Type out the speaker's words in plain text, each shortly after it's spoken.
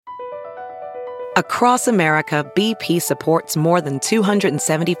Across America, BP supports more than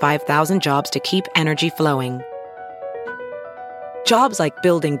 275,000 jobs to keep energy flowing. Jobs like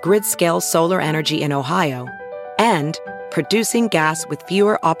building grid-scale solar energy in Ohio and producing gas with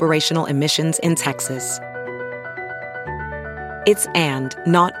fewer operational emissions in Texas. It's and,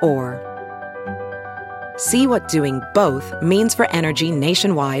 not or. See what doing both means for energy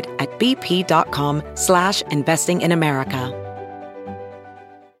nationwide at bp.com/investing in America.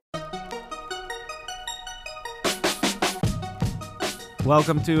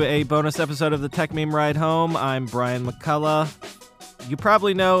 Welcome to a bonus episode of the Tech Meme Ride Home. I'm Brian McCullough. You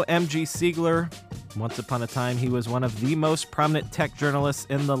probably know MG Siegler. Once upon a time, he was one of the most prominent tech journalists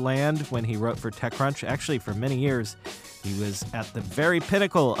in the land when he wrote for TechCrunch. Actually, for many years, he was at the very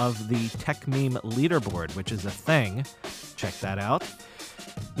pinnacle of the Tech Meme leaderboard, which is a thing. Check that out.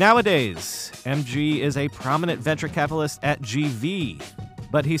 Nowadays, MG is a prominent venture capitalist at GV,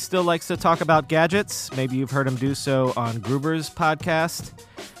 but he still likes to talk about gadgets. Maybe you've heard him do so on Gruber's podcast.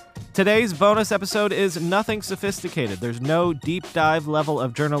 Today's bonus episode is nothing sophisticated. There's no deep dive level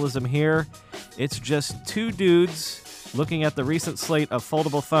of journalism here. It's just two dudes looking at the recent slate of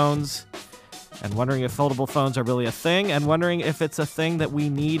foldable phones and wondering if foldable phones are really a thing and wondering if it's a thing that we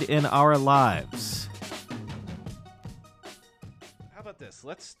need in our lives. How about this?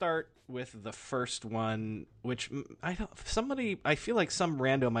 Let's start with the first one, which I feel like some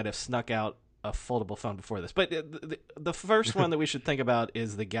rando might have snuck out a foldable phone before this, but the first one that we should think about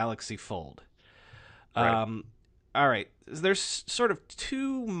is the Galaxy Fold. Right. All right. There's sort of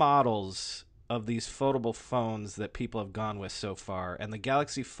two models of these foldable phones that people have gone with so far, and the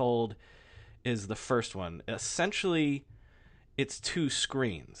Galaxy Fold is the first one. Essentially, it's two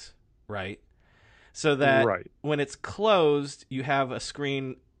screens, right? So that when it's closed, you have a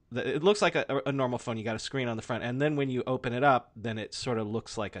screen that it looks like a normal phone. You got a screen on the front, and then when you open it up, then it sort of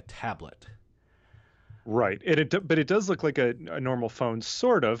looks like a tablet. Right. But it does look like a normal phone,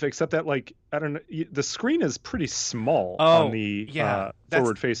 sort of, except that, like, I don't know, the screen is pretty small on the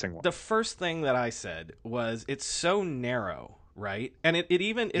forward-facing one. The first thing that I said was it's so narrow, right? And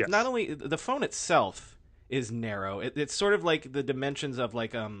it's not only the phone itself is narrow. It's sort of like the dimensions of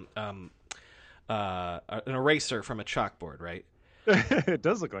like an eraser from a chalkboard, right? It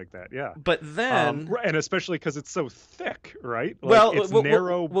does look like that, yeah. But then, and especially because it's so thick, right? Like, well, it's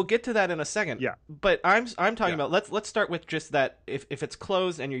narrow. We'll get to that in a second. Yeah. But I'm talking about let's start with just that. If it's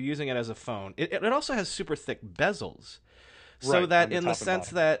closed and you're using it as a phone, it also has super thick bezels, so that in the sense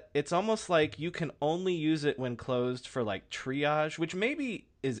that it's almost like you can only use it when closed for like triage, which maybe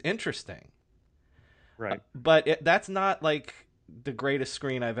is interesting. Right. But that's not like the greatest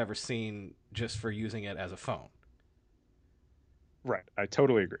screen I've ever seen just for using it as a phone. Right. I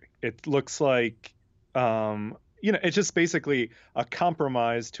totally agree. It looks like, it's just basically a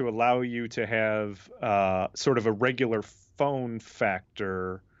compromise to allow you to have sort of a regular phone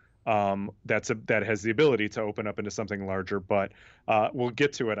factor that has the ability to open up into something larger. But we'll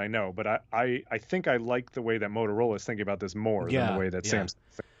get to it, I know. But I think I like the way that Motorola is thinking about this more than the way that Samsung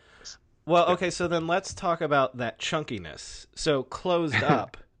thinks. Well, okay, so then let's talk about that chunkiness. So closed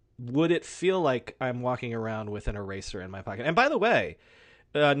up. Would it feel like I'm walking around with an eraser in my pocket? And by the way,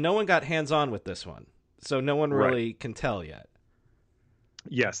 no one got hands-on with this one, so no one really can tell yet.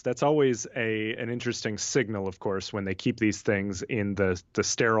 Yes, that's always an interesting signal, of course, when they keep these things in the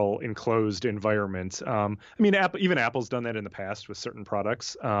sterile, enclosed environment. I mean, even Apple's done that in the past with certain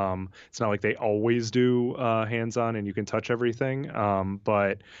products. It's not like they always do hands-on and you can touch everything,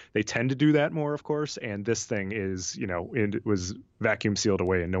 but they tend to do that more, of course. And this thing is, it was vacuum sealed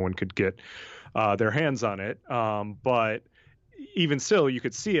away and no one could get their hands on it. But even still, you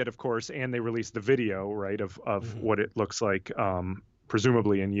could see it, of course, and they released the video, right, of what it looks like.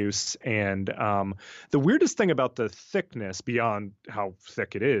 Presumably in use. And the weirdest thing about the thickness, beyond how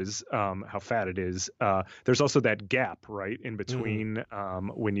thick it is, how fat it is, there's also that gap, right, in between.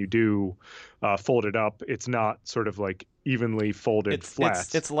 When you do fold it up, it's not sort of like evenly folded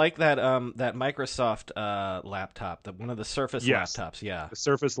flat. It's like that Microsoft laptop, one of the Surface laptops. Yeah, the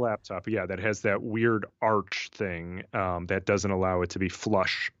Surface laptop. Yeah, that has that weird arch thing that doesn't allow it to be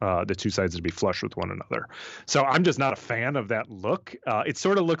flush. The two sides to be flush with one another. So I'm just not a fan of that look. It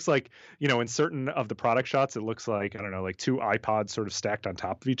sort of looks like, in certain of the product shots, it looks like, I don't know, like two iPods sort of stacked on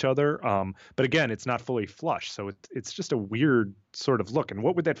top of each other. But again, it's not fully flush, so it's just a weird sort of look. And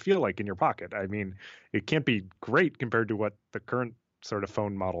what would that feel like in your pocket? I mean, it can't be great compared to what the current sort of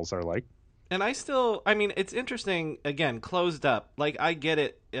phone models are like. And it's interesting, again, closed up. Like, I get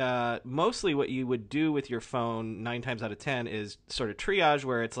it. Mostly what you would do with your phone 9 times out of 10 is sort of triage,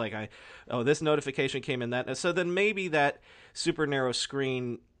 where it's like, this notification came in that. So then maybe that super narrow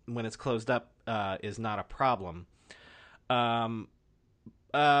screen, when it's closed up, is not a problem.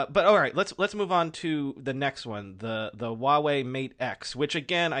 But all right, let's move on to the next one, the Huawei Mate X, which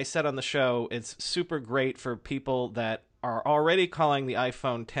again I said on the show, it's super great for people that are already calling the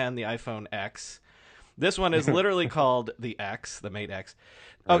iPhone 10 the iPhone X. This one is literally called the X, the Mate X.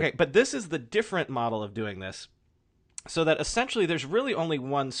 Okay, right. But this is the different model of doing this, so that essentially there's really only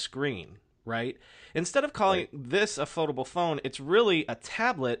one screen, right? Instead of calling this a foldable phone, it's really a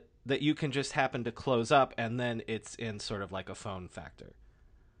tablet that you can just happen to close up, and then it's in sort of like a phone factor.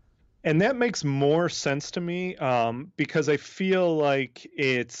 And that makes more sense to me because I feel like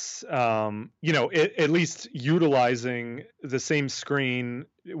it's, at least utilizing the same screen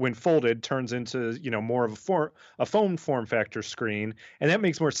when folded turns into, more of a phone form factor screen. And that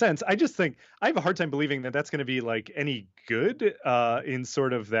makes more sense. I just think I have a hard time believing that that's going to be like any good in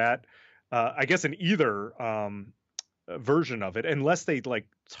sort of that, I guess in either version of it, unless they like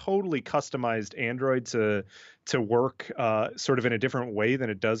totally customized Android to work sort of in a different way than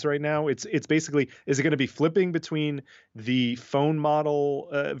it does right now. It's basically, is it going to be flipping between the phone model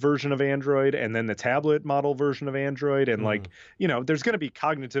version of Android and then the tablet model version of Android? And there's going to be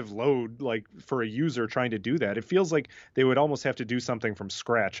cognitive load like for a user trying to do that. It feels like they would almost have to do something from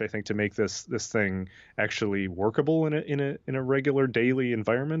scratch, I think, to make this thing actually workable in a regular daily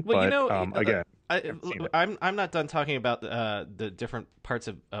environment. Well, but again, I'm not done talking about the different parts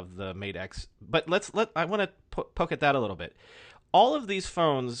of the Mate X, but I want to poke at that a little bit. All of these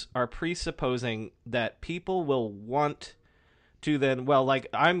phones are presupposing that people will want to then,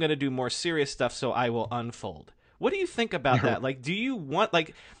 I'm going to do more serious stuff, so I will unfold. What do you think about that? Like, do you want,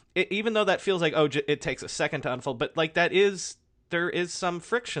 even though that feels like, it takes a second to unfold, but there is some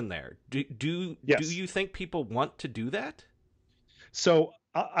friction there. Do you think people want to do that? So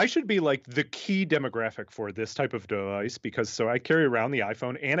I should be like the key demographic for this type of device because I carry around the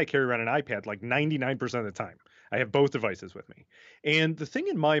iPhone and I carry around an iPad like 99% of the time. I have both devices with me. And the thing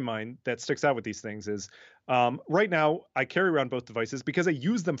in my mind that sticks out with these things is right now I carry around both devices because I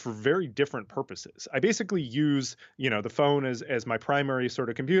use them for very different purposes. I basically use, the phone as my primary sort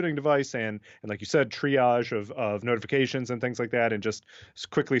of computing device and like you said, triage of notifications and things like that, and just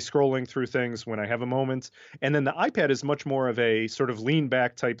quickly scrolling through things when I have a moment. And then the iPad is much more of a sort of lean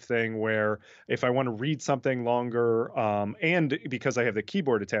back type thing where if I want to read something longer, and because I have the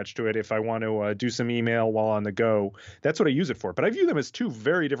keyboard attached to it, if I want to do some email while on the go, that's what I use it for. But I view them as two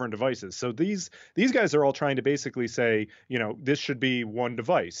very different devices. So these guys are all trying to basically say, this should be one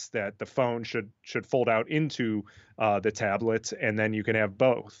device, that the phone should fold out into the tablet, and then you can have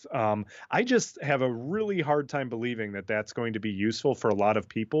both. I just have a really hard time believing that that's going to be useful for a lot of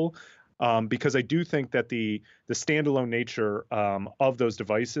people. Because I do think that the standalone nature of those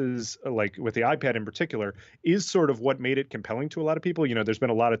devices, like with the iPad in particular, is sort of what made it compelling to a lot of people. There's been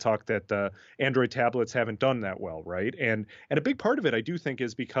a lot of talk that the Android tablets haven't done that well, right? And a big part of it, I do think,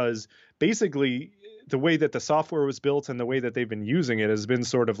 is because basically the way that the software was built and the way that they've been using it has been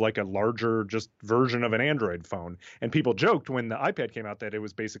sort of like a larger just version of an Android phone. And people joked when the iPad came out that it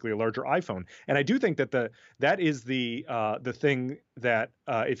was basically a larger iPhone. And I do think that that is the thing that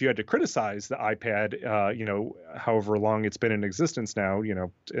if you had to criticize the iPad, however long it's been in existence now,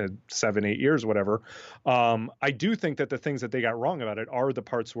 7-8 years, whatever. I do think that the things that they got wrong about it are the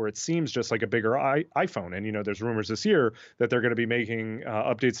parts where it seems just like a bigger iPhone. And, there's rumors this year that they're going to be making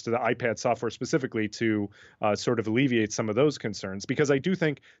updates to the iPad software specifically to sort of alleviate some of those concerns, because I do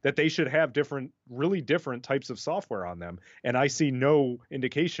think that they should have really different types of software on them. And I see no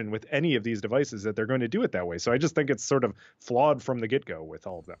indication with any of these devices that they're going to do it that way. So I just think it's sort of flawed from the get-go with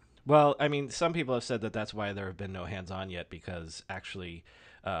all of them. Well, I mean, some people have said that that's why there have been no hands-on yet, because actually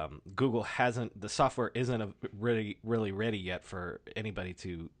Google the software isn't really ready yet for anybody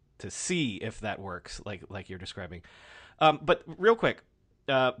to see if that works like you're describing. But real quick,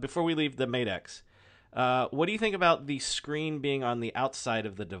 before we leave the Mate X, what do you think about the screen being on the outside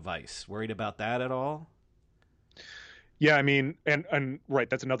of the device? Worried about that at all? Yeah, I mean, and right,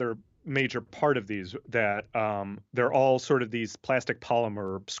 that's another major part of these, that they're all sort of these plastic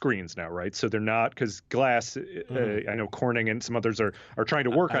polymer screens now, right? So they're not, because glass, I know Corning and some others are trying to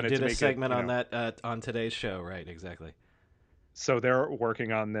work on it to make it. I did a segment on that on today's show, right? Exactly. So they're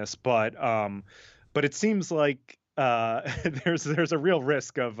working on this, but it seems like there's a real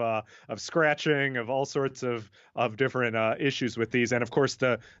risk of scratching, of all sorts of different issues with these. And of course,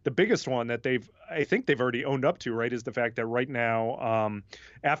 the biggest one that I think they've already owned up to, right, is the fact that right now,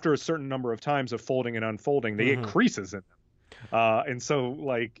 after a certain number of times of folding and unfolding, they get creases in them. And so,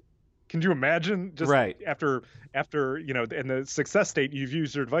 like, Can you imagine just right. after in the success state, you've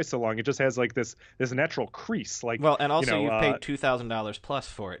used your device so long, it just has like this natural crease. Like, well, and also you've paid $2,000 plus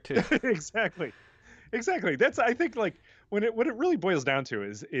for it too. Exactly. That's, I think, like what it really boils down to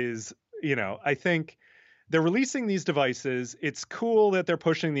is I think they're releasing these devices. It's cool that they're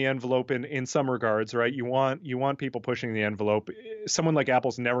pushing the envelope in some regards, right? You want people pushing the envelope. Someone like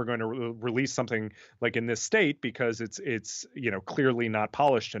Apple's never going to release something like in this state because it's clearly not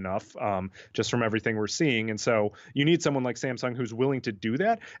polished enough, just from everything we're seeing. And so you need someone like Samsung who's willing to do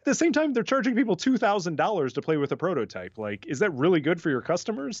that. At the same time, they're charging people $2,000 to play with a prototype. Like, is that really good for your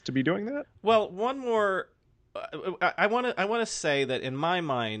customers to be doing that? Well, one more. I want to say that in my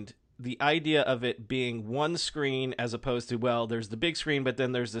mind, the idea of it being one screen as opposed to, well, there's the big screen, but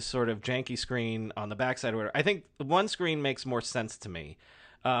then there's this sort of janky screen on the backside or whatever. I think one screen makes more sense to me.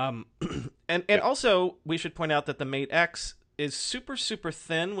 And also, we should point out that the Mate X is super, super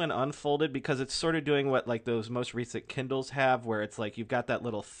thin when unfolded because it's sort of doing what like those most recent Kindles have, where it's like you've got that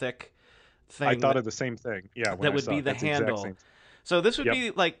little thick thing. I thought of the same thing. Yeah, that would be the handle. So this would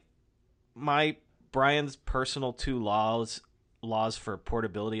be like Brian's personal two laws for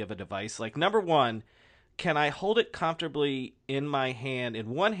portability of a device. Like, number one, can I hold it comfortably in my hand,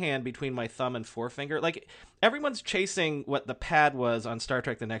 in one hand between my thumb and forefinger? Like, everyone's chasing what the pad was on Star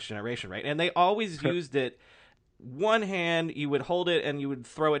Trek The Next Generation, right? And they always used it one hand, you would hold it and you would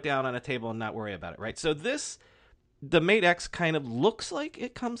throw it down on a table and not worry about it, right? So the Mate X kind of looks like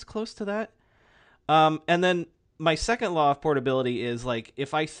it comes close to that. And then my second law of portability is, like,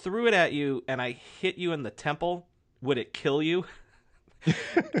 if I threw it at you and I hit you in the temple, would it kill you?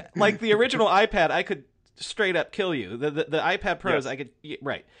 Like the original iPad, I could straight up kill you. The iPad Pros, yes. I could,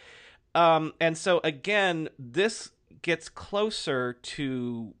 right. And so again, this gets closer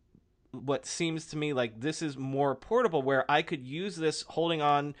to what seems to me like this is more portable, where I could use this holding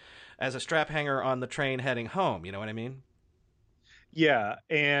on as a strap hanger on the train heading home. You know what I mean? Yeah,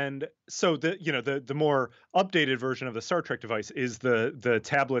 and so the more updated version of the Star Trek device is the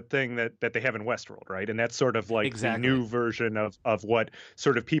tablet thing that they have in Westworld, right? And that's sort of like exactly. the new version of what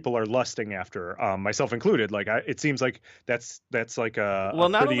sort of people are lusting after, myself included. Like, it seems like that's like a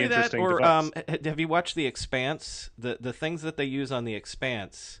pretty interesting device. Have you watched The Expanse? The things that they use on The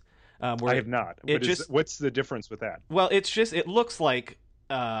Expanse. I have not. What's the difference with that? Well, it looks like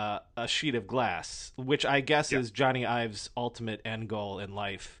a sheet of glass, which I guess is Johnny Ive's ultimate end goal in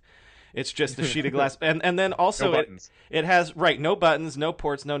life. It's just a sheet of glass, and then also it has no buttons, no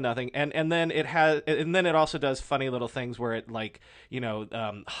ports, no nothing, and then it also does funny little things where it holograms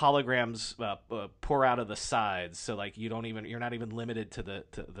pour out of the sides, so like you're not even limited to the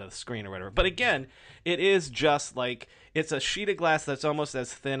screen or whatever. But again, it is just like it's a sheet of glass that's almost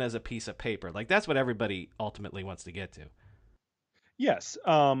as thin as a piece of paper. Like, that's what everybody ultimately wants to get to. Yes.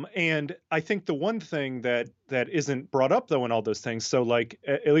 And I think the one thing that isn't brought up, though, in all those things, so like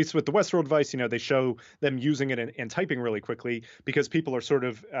at least with the Westworld device, they show them using it and typing really quickly because people are sort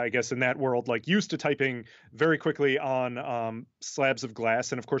of, I guess, in that world, like used to typing very quickly on slabs of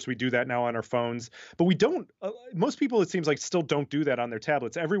glass. And of course, we do that now on our phones. But we don't most people, it seems like, still don't do that on their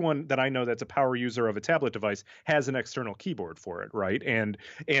tablets. Everyone that I know that's a power user of a tablet device has an external keyboard for it. Right. And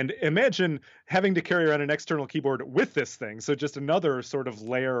imagine having to carry around an external keyboard with this thing. So just another sort of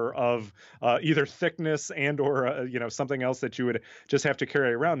layer of either thickness and or something else that you would just have to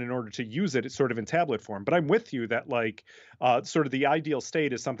carry around in order to use it sort of in tablet form. But I'm with you that like sort of the ideal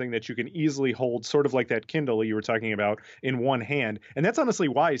state is something that you can easily hold, sort of like that Kindle you were talking about, in one hand. And that's honestly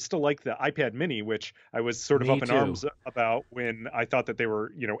why I still like the iPad Mini, which I was sort of up in arms about when I thought that they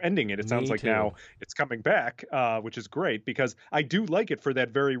were ending it. It sounds like now it's coming back, which is great because I do like it for that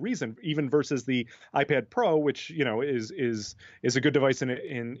very reason, even versus the iPad Pro, which is a good device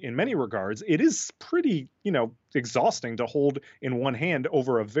in many regards. It is pretty exhausting to hold in one hand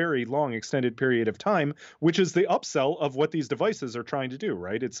over a very long extended period of time, which is the upsell of what these devices are trying to do,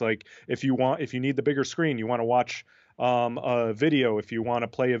 right? It's like if you need the bigger screen, you want to watch a video, if you want to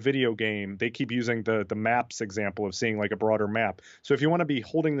play a video game, they keep using the maps example of seeing like a broader map. So if you want to be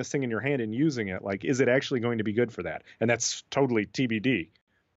holding this thing in your hand and using it, like, is it actually going to be good for that? And that's totally TBD.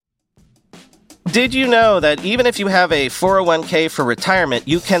 Did you know that even if you have a 401k for retirement,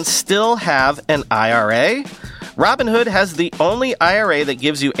 you can still have an IRA? Robinhood has the only IRA that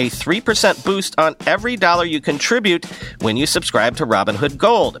gives you a 3% boost on every dollar you contribute when you subscribe to Robinhood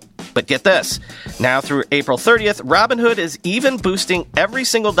Gold. But get this, now through April 30th, Robinhood is even boosting every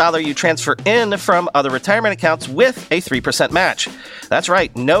single dollar you transfer in from other retirement accounts with a 3% match. That's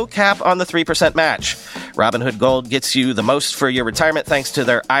right, no cap on the 3% match. Robinhood Gold gets you the most for your retirement thanks to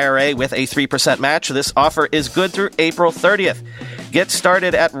their IRA with a 3% match. This offer is good through April 30th. Get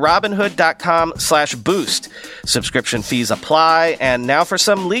started at robinhood.com/boost. Subscription fees apply. And now for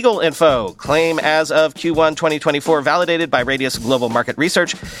some legal info. Claim as of Q1 2024, validated by Radius Global Market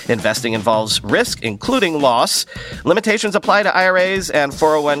Research. Investing involves risk, including loss. Limitations apply to IRAs and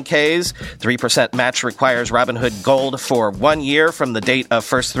 401ks. 3% match requires Robinhood Gold for 1 year from the date of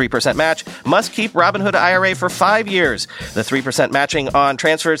first 3% match. Must keep Robinhood IRA for 5 years. The 3% matching on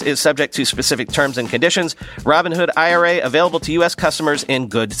transfers is subject to specific terms and conditions. Robinhood IRA available to U.S. customers in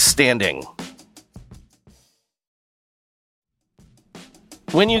good standing.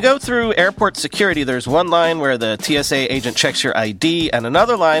 When you go through airport security, there's one line where the TSA agent checks your ID and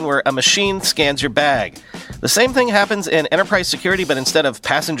another line where a machine scans your bag. The same thing happens in enterprise security, but instead of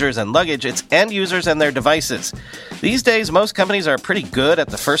passengers and luggage, it's end users and their devices. These days, most companies are pretty good at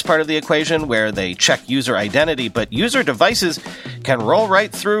the first part of the equation where they check user identity, but user devices can roll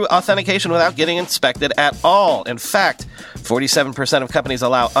right through authentication without getting inspected at all. In fact, 47% of companies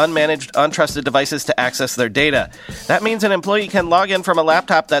allow unmanaged, untrusted devices to access their data. That means an employee can log in from a laptop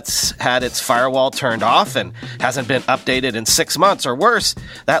that's had its firewall turned off and hasn't been updated in 6 months, or worse,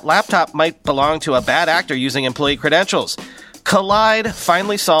 that laptop might belong to a bad actor using employee credentials. Kolide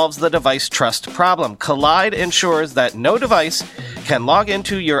finally solves the device trust problem. Kolide ensures that no device can log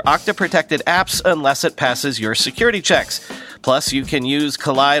into your Okta-protected apps unless it passes your security checks. Plus, you can use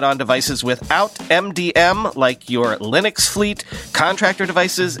Kolide on devices without MDM, like your Linux fleet, contractor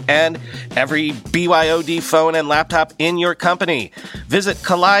devices, and every BYOD phone and laptop in your company. Visit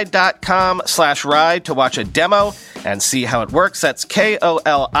Kolide.com/ride to watch a demo and see how it works. That's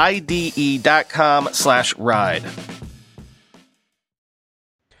KOLIDE.com/ride.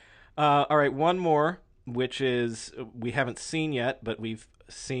 All right, one more, which is we haven't seen yet, but we've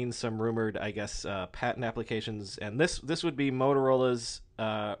seen some rumored, I guess, patent applications, and this would be Motorola's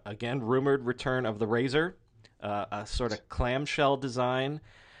again rumored return of the Razr, a sort of clamshell design.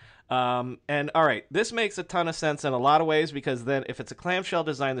 And all right, this makes a ton of sense in a lot of ways, because then if it's a clamshell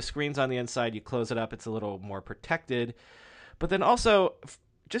design, the screen's on the inside, you close it up, it's a little more protected. But then also,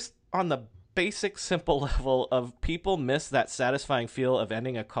 just on the basic, simple level of people miss that satisfying feel of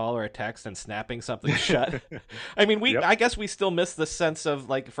ending a call or a text and snapping something shut. I mean, I guess we still miss the sense of,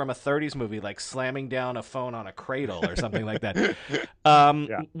 like, from a 30s movie, like slamming down a phone on a cradle or something like that.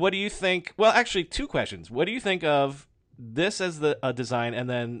 What do you think? Well, actually, two questions. What do you think of this as a design, and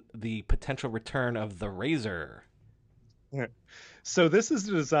then the potential return of the Razr? So this is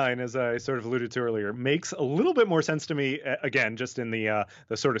the design, as I sort of alluded to earlier, makes a little bit more sense to me, again, just in the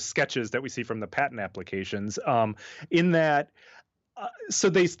sort of sketches that we see from the patent applications, in that so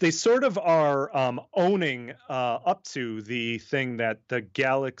they sort of are owning up to the thing that the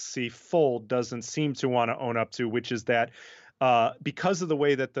Galaxy Fold doesn't seem to want to own up to, which is that because of the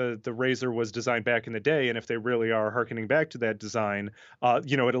way that the Razr was designed back in the day, and if they really are harkening back to that design,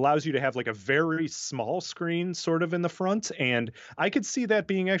 it allows you to have like a very small screen sort of in the front. And I could see that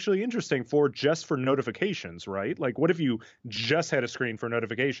being actually interesting for notifications, right? Like, what if you just had a screen for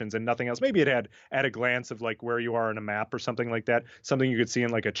notifications and nothing else? Maybe it had at a glance of like where you are in a map or something like that, something you could see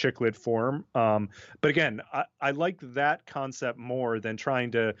in like a chiclet form. But again, I like that concept more than trying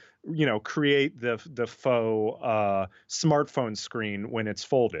to, create the faux smartphone screen when it's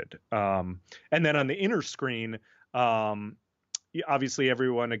folded. And then on the inner screen, obviously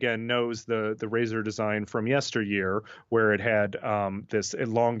everyone again knows the Razr design from yesteryear, where it had this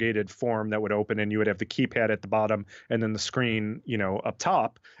elongated form that would open, and you would have the keypad at the bottom and then the screen, up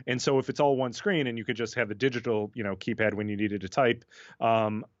top. And so if it's all one screen and you could just have the digital, keypad when you needed to type,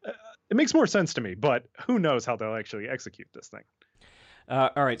 it makes more sense to me. But who knows how they'll actually execute this thing.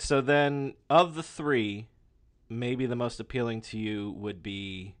 All right, so then of the three, maybe the most appealing to you would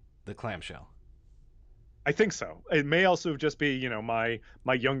be the clamshell. I think so. It may also just be, my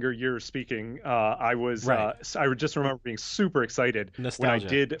younger years speaking. I just remember being super excited when I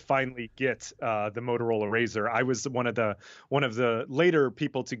did finally get the Motorola Razr. I was one of the later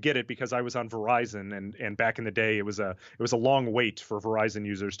people to get it because I was on Verizon, and back in the day it was a long wait for Verizon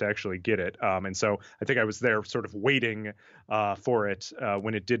users to actually get it. And so I think I was there sort of waiting for it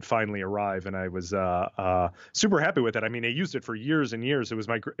when it did finally arrive, and I was super happy with it. I mean, I used it for years and years. It was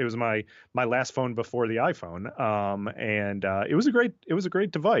my last phone before the iPhone, and it was a great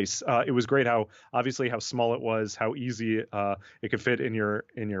device. It was great how small it was, how easy it could fit in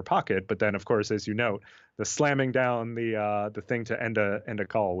your pocket. But then, of course, as you note, the slamming down the thing to end a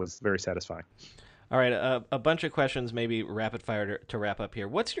call was very satisfying. All right, a bunch of questions, maybe rapid fire to wrap up here.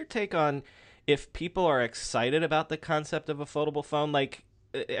 What's your take on if people are excited about the concept of a foldable phone? Like,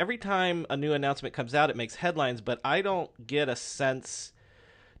 every time a new announcement comes out, it makes headlines, but I don't get a sense.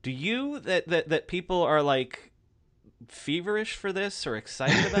 Do you that people are like feverish for this or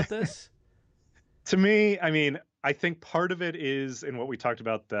excited about this? To me, I mean, I think part of it is in what we talked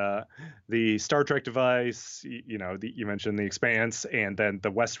about, the Star Trek device, you mentioned the Expanse, and then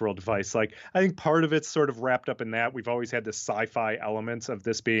the Westworld device. Like, I think part of it's sort of wrapped up in that. We've always had this sci-fi element of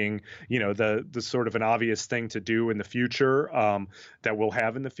this being, the sort of an obvious thing to do in the future, that we'll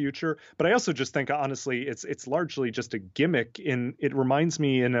have in the future. But I also just think, honestly, it's largely just a gimmick. It reminds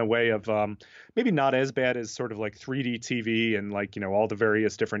me in a way of maybe not as bad as sort of like 3D TV and like, all the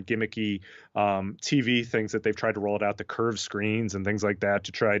various different gimmicky TV things that they've tried to roll it out, the curved screens and things like that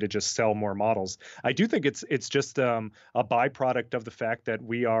to try to just sell more models. I do think it's just a byproduct of the fact that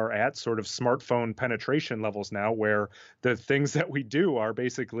we are at sort of smartphone penetration levels now, where the things that we do are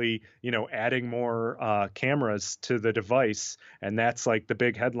basically, adding more cameras to the device, and that's like the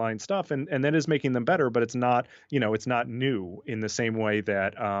big headline stuff, and that is making them better, but it's not, it's not new in the same way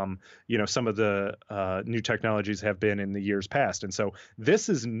that some of the new technologies have been in the years past. And so this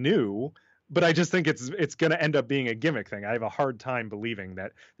is new, but I just think it's going to end up being a gimmick thing. I have a hard time believing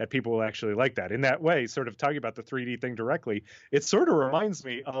that people will actually like that. In that way, sort of talking about the 3D thing directly, it sort of reminds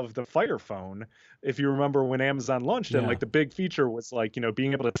me of the Fire Phone. If you remember when Amazon launched it, like the big feature was like,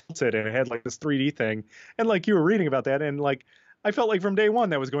 being able to tilt it, and it had like this 3D thing. And like you were reading about that, and like I felt like from day one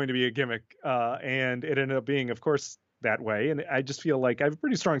that was going to be a gimmick, and it ended up being, of course, that way. And I just feel like I have a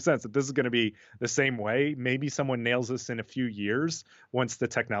pretty strong sense that this is going to be the same way. Maybe someone nails this in a few years once the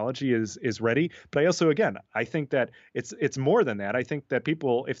technology is ready. But I also, again, I think that it's more than that. I think that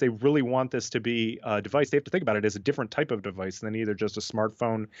people, if they really want this to be a device, they have to think about it as a different type of device than either just a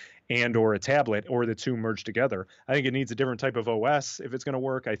smartphone and or a tablet, or the two merged together. I think it needs a different type of OS if it's going to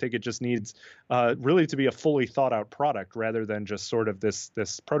work. I think it just needs really to be a fully thought out product rather than just sort of this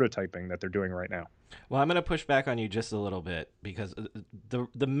prototyping that they're doing right now. Well, I'm going to push back on you just a little bit, because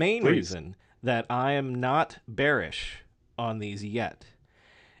the main reason that I am not bearish on these yet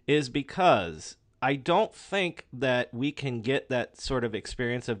is because I don't think that we can get that sort of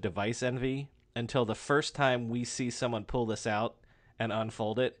experience of device envy until the first time we see someone pull this out and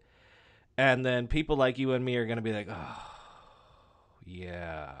unfold it. And then people like you and me are going to be like, oh,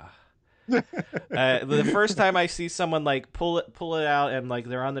 yeah. The first time I see someone like pull it out and like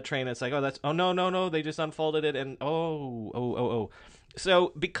they're on the train, it's like, no, they just unfolded it, and oh.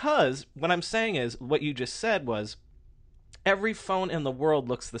 So because what I'm saying is what you just said was every phone in the world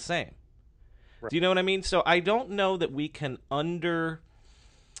looks the same. Right. Do you know what I mean? So I don't know that we can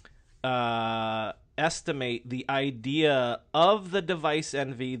estimate the idea of the device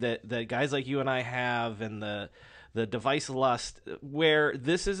envy that guys like you and I have, and the device lust, where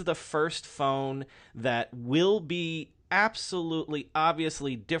this is the first phone that will be absolutely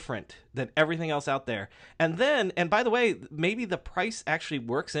obviously different than everything else out there. And by the way, maybe the price actually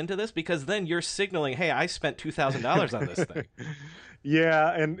works into this, because then you're signaling, hey, I spent $2,000 on this thing.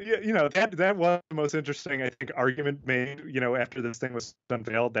 Yeah, and that was the most interesting, I think, argument made, after this thing was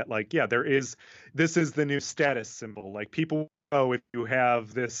unveiled, that like, yeah, this is the new status symbol. Like, people know if you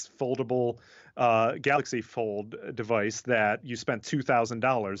have this foldable Galaxy Fold device that you spent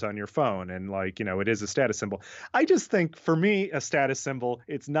 $2,000 on your phone, and like, it is a status symbol. I just think, for me, a status symbol,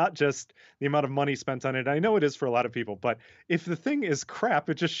 it's not just the amount of money spent on it. I know it is for a lot of people, but if the thing is crap,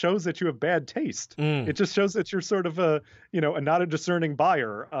 it just shows that you have bad taste. It just shows that you're sort of a not a discerning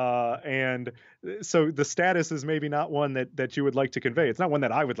buyer, and so the status is maybe not one that you would like to convey. It's not one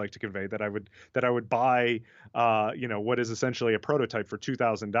that I would like to convey, that I would buy what is essentially a prototype for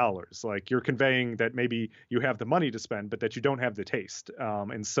 $2,000. Like, you're conveying that maybe you have the money to spend, but that you don't have the taste.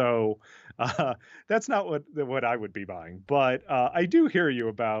 And so that's not what I would be buying. But I do hear you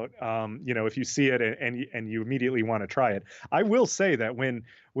about, if you see it and you immediately want to try it. I will say that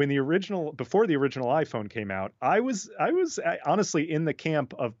before the original iPhone came out, I was honestly in the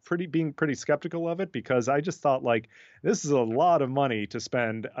camp of being pretty skeptical of it, because I just thought, like, this is a lot of money to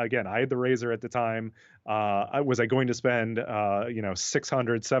spend. Again, I had the Razr at the time. Was I going to spend $600,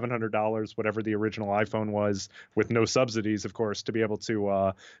 $700, whatever the original iPhone was, with no subsidies, of course, to be able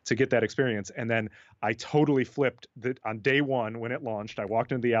to get that experience? And then I totally flipped on day one when it launched. I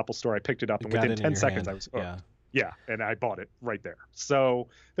walked into the Apple Store, I picked it up, and within 10 seconds I was hooked. Yeah, and I bought it right there. So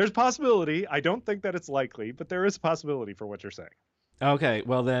there's a possibility. I don't think that it's likely, but there is a possibility for what you're saying. Okay,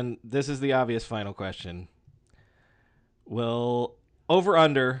 well then, this is the obvious final question. Will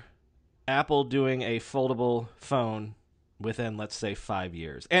over/under Apple doing a foldable phone within, let's say, 5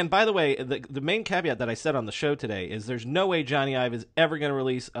 years? And by the way, the main caveat that I said on the show today is there's no way Johnny Ive is ever going to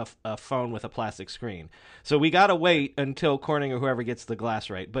release a phone with a plastic screen. So we got to wait until Corning or whoever gets the glass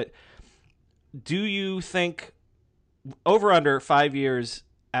right. But do you think over/under 5 years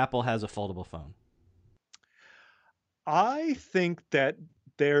Apple has a foldable phone? I think that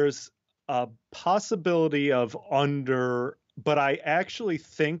there's a possibility of under, but I actually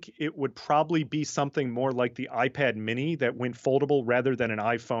think it would probably be something more like the iPad mini that went foldable rather than an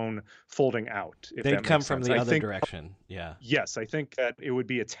iPhone folding out. If They'd that come makes from sense. the I other think, direction. Yeah. yes, I think that it would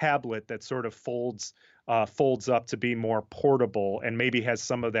be a tablet that sort of folds up to be more portable and maybe has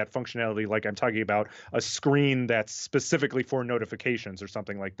some of that functionality, like I'm talking about, a screen that's specifically for notifications or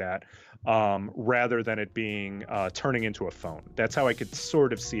something like that, rather than it being turning into a phone. That's how I could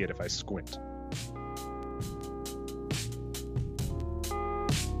sort of see it if I squint.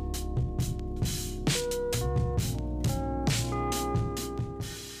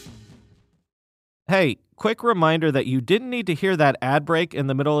 Hey, quick reminder that you didn't need to hear that ad break in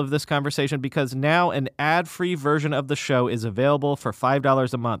the middle of this conversation because now an ad-free version of the show is available for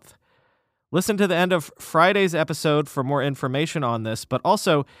 $5 a month. Listen to the end of Friday's episode for more information on this, but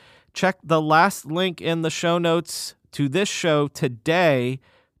also check the last link in the show notes to this show today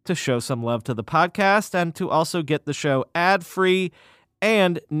to show some love to the podcast and to also get the show ad-free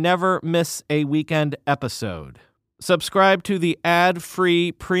and never miss a weekend episode. Subscribe to the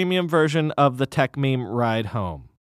ad-free premium version of the Tech Meme Ride Home.